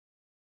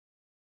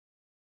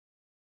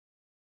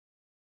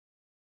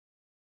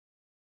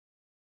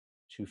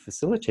To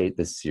facilitate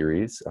this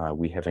series,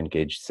 we have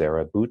engaged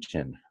Sarah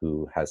Buchin,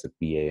 who has a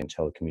BA in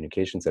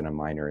telecommunications and a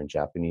minor in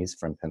Japanese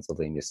from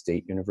Pennsylvania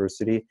State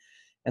University.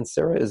 And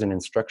Sarah is an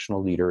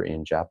instructional leader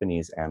in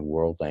Japanese and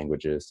world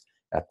languages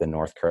at the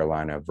North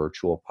Carolina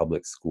Virtual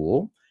Public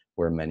School,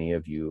 where many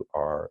of you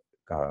are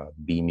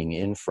beaming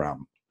in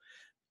from.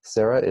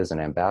 Sarah is an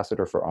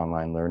ambassador for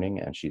online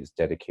learning, and she is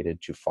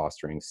dedicated to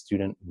fostering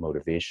student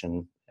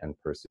motivation and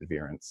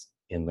perseverance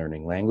in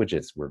learning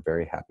languages. We're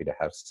very happy to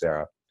have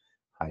Sarah.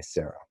 Hi,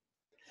 Sarah.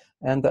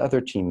 And the other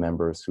team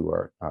members who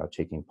are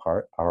taking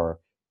part are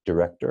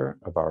Director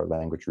of our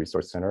Language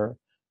Resource Center,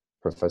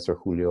 Professor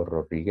Julio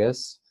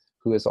Rodriguez,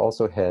 who is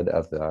also head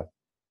of the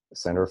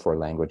Center for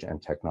Language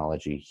and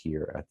Technology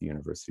here at the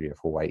University of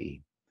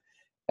Hawaii.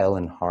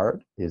 Ellen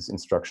Hart is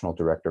Instructional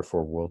Director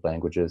for World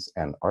Languages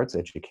and Arts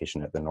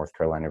Education at the North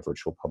Carolina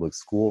Virtual Public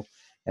School,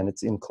 and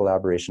it's in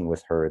collaboration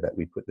with her that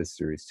we put this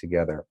series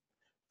together.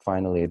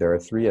 Finally, there are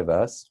three of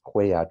us,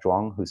 Hui-Ya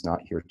Zhuang, who's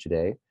not here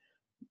today,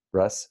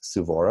 Russ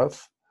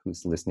Suvorov,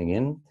 who's listening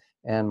in,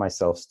 and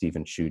myself,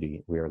 Stephen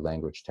Schutte. We are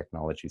language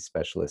technology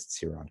specialists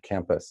here on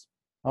campus.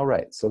 All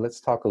right, so let's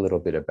talk a little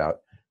bit about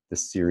the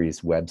series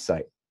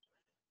website.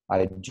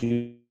 I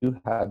do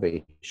have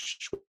a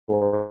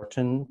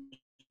shortened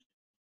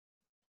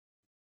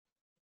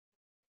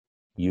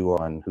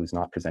who's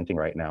not presenting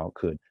right now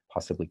could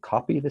possibly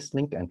copy this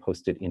link and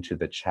post it into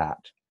the chat.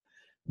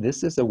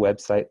 This is a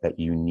website that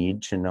you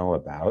need to know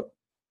about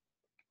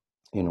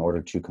in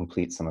order to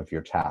complete some of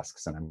your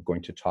tasks. And I'm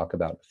going to talk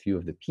about a few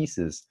of the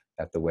pieces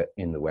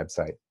in the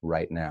website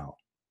right now.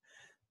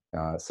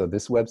 So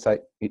this website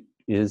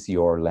is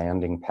your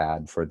landing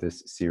pad for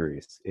this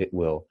series. It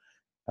will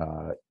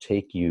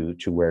take you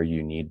to where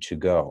you need to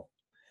go.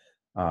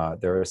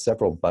 There are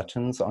several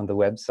buttons on the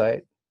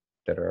website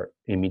that are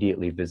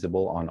immediately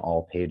visible on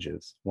all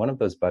pages. One of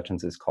those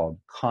buttons is called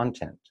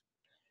Content.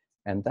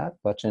 And that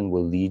button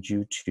will lead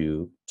you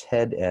to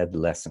TED Ed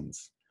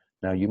lessons.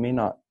 Now, you may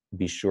not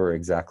be sure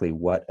exactly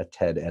what a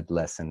TED Ed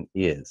lesson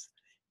is.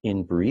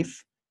 In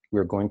brief,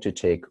 we're going to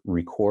take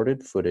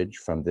recorded footage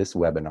from this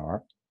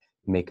webinar,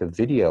 make a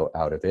video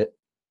out of it,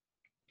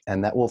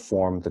 and that will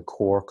form the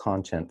core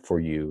content for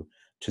you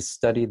to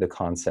study the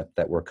concept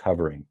that we're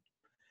covering.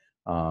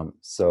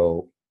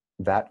 So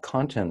that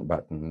content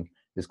button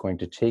is going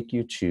to take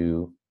you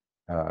to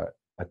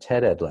a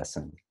TED Ed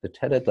lesson. The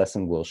TED Ed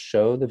lesson will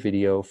show the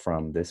video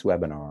from this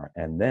webinar,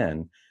 and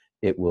then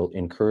it will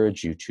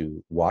encourage you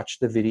to watch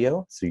the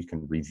video so you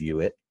can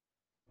review it.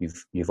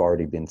 You've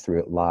already been through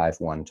it live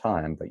one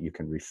time, but you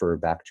can refer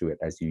back to it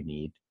as you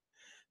need.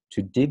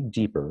 To dig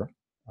deeper,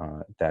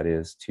 that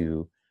is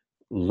to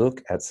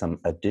look at some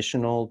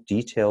additional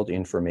detailed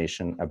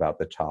information about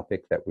the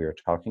topic that we are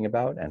talking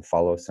about and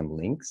follow some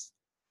links.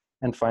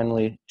 And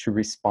finally, to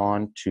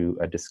respond to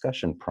a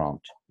discussion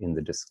prompt in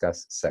the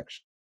Discuss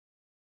section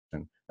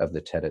of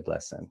the TED Ed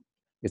lesson.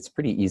 It's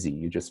pretty easy.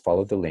 You just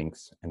follow the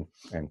links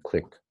and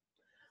click.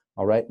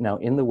 All right, now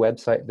in the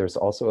website, there's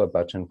also a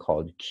button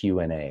called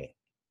Q&A.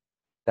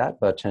 That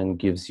button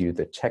gives you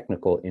the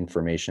technical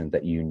information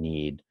that you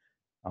need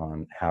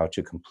on how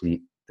to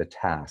complete the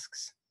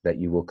tasks that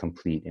you will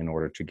complete in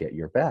order to get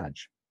your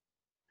badge.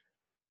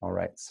 All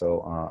right,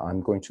 so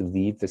I'm going to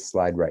leave this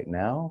slide right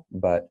now,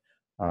 but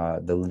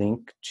the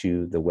link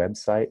to the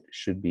website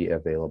should be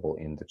available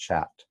in the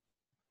chat.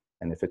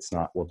 And if it's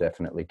not, we'll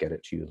definitely get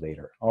it to you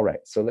later. All right,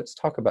 so let's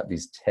talk about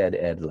these TED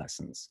Ed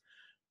lessons.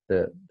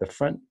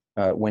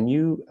 When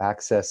you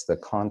access the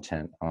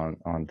content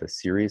on the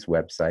series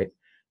website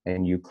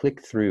and you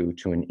click through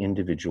to an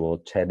individual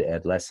TED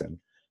Ed lesson,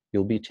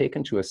 you'll be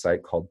taken to a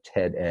site called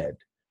TED Ed.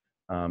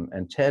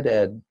 And TED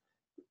Ed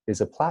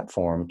is a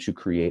platform to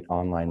create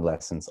online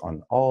lessons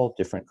on all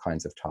different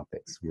kinds of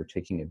topics. We're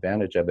taking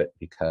advantage of it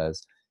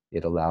because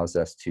it allows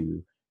us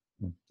to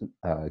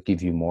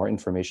give you more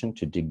information,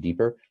 to dig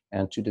deeper,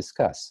 and to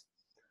discuss.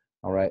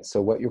 All right,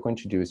 so what you're going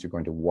to do is you're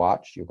going to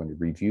watch, you're going to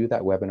review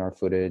that webinar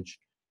footage,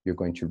 you're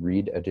going to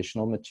read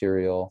additional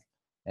material,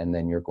 and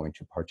then you're going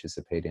to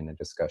participate in a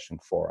discussion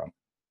forum.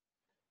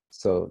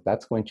 So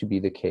that's going to be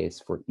the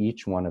case for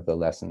each one of the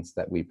lessons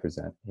that we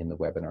present in the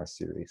webinar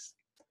series.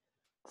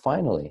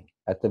 Finally,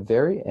 at the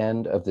very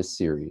end of the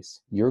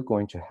series, you're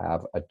going to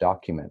have a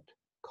document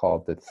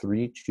called the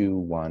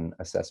 321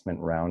 Assessment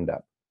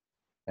Roundup.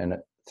 And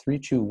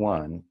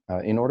 321,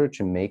 in order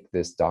to make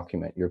this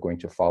document, you're going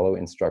to follow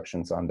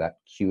instructions on that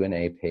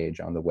Q&A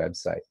page on the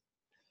website.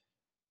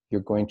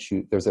 You're going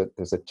to, there's a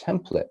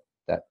template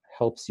that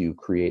helps you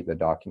create the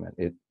document.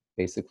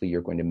 Basically,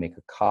 you're going to make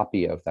a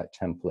copy of that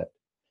template,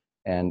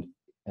 and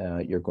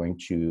you're going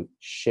to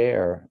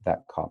share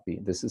that copy.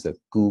 This is a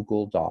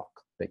Google Doc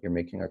that you're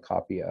making a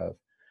copy of.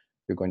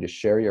 You're going to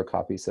share your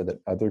copy so that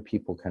other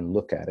people can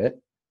look at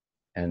it.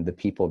 And the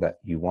people that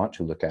you want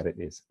to look at it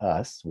is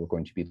us. We're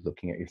going to be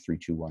looking at your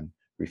 321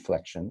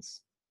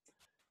 reflections.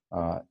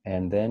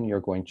 And then you're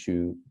going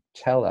to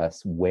tell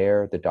us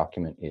where the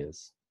document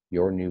is.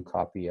 Your new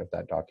copy of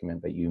that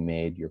document that you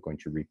made, you're going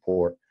to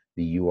report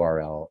the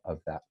URL of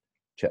that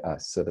to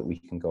us so that we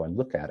can go and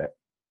look at it.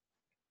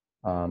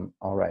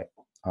 All right,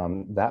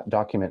 that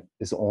document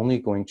is only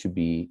going to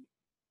be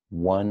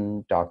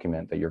one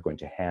document that you're going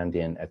to hand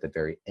in at the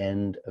very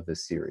end of the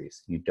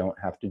series. You don't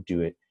have to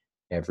do it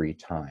every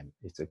time.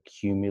 It's a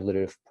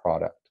cumulative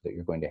product that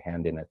you're going to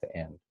hand in at the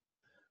end.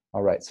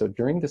 All right, so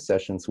during the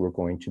sessions, we're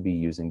going to be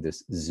using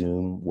this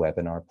Zoom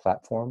webinar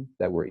platform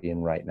that we're in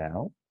right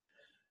now.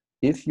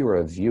 If you're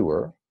a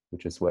viewer,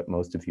 which is what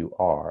most of you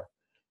are,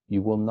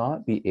 you will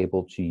not be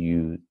able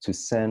to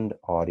send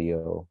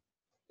audio.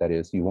 That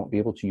is, you won't be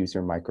able to use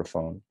your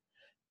microphone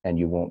and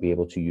you won't be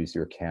able to use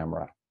your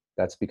camera.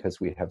 That's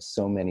because we have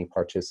so many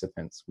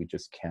participants, we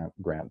just can't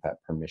grant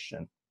that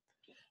permission.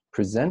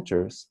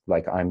 Presenters,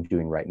 like I'm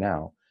doing right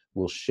now,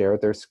 will share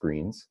their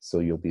screens, so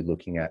you'll be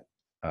looking at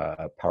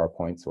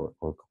PowerPoints or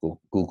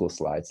Google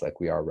Slides like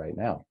we are right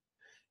now.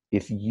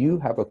 If you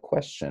have a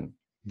question,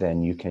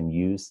 then you can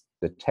use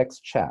the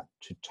text chat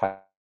to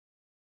type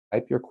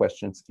your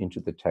questions into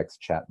the text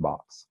chat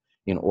box.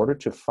 In order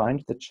to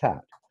find the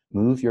chat,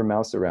 move your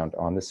mouse around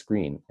on the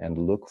screen and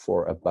look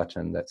for a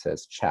button that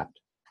says chat.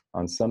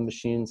 On some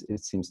machines,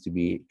 it seems to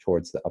be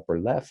towards the upper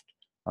left.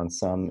 On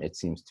some, it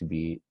seems to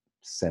be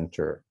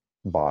center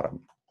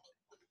bottom.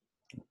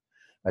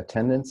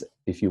 Attendance,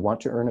 if you want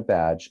to earn a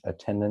badge,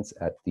 attendance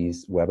at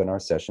these webinar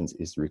sessions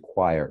is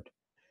required.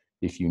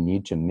 If you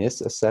need to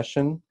miss a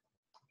session,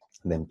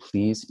 then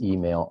please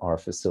email our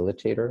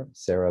facilitator,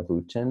 Sarah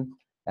Boutin,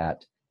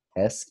 at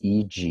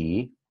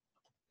SEG,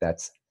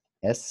 that's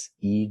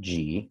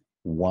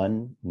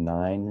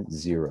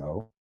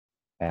SEG190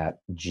 at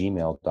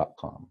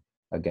gmail.com.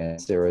 Again,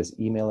 Sarah's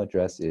email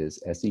address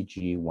is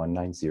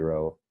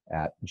SEG190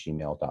 at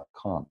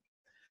gmail.com.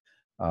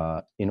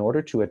 In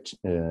order to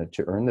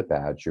earn the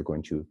badge, you're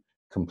going to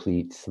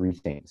complete 3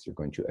 things. You're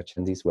going to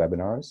attend these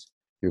webinars.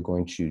 You're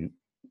going to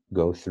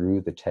go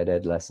through the TED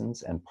Ed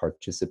lessons and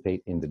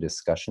participate in the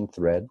discussion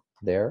thread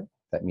there.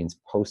 That means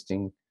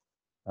posting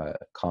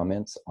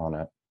comments on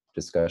a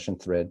discussion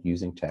thread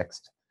using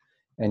text.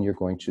 And you're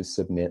going to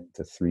submit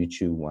the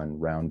 3-2-1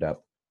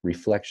 roundup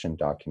reflection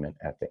document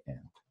at the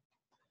end.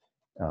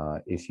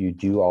 If you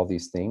do all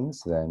these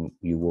things, then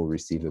you will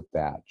receive a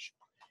badge.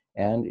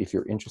 And if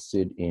you're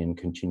interested in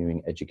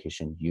continuing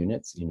education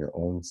units in your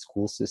own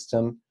school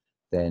system,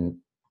 then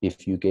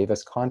if you gave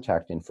us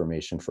contact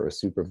information for a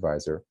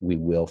supervisor, we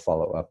will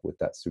follow up with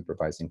that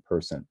supervising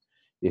person.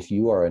 If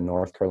you are a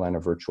North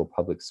Carolina virtual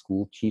public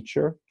school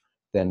teacher,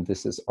 then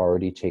this is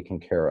already taken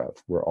care of.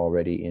 We're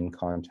already in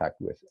contact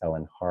with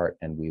Ellen Hart,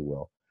 and we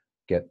will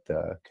get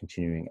the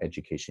continuing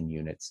education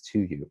units to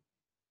you.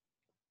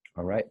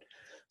 All right,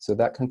 so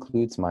that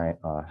concludes my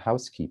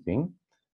housekeeping.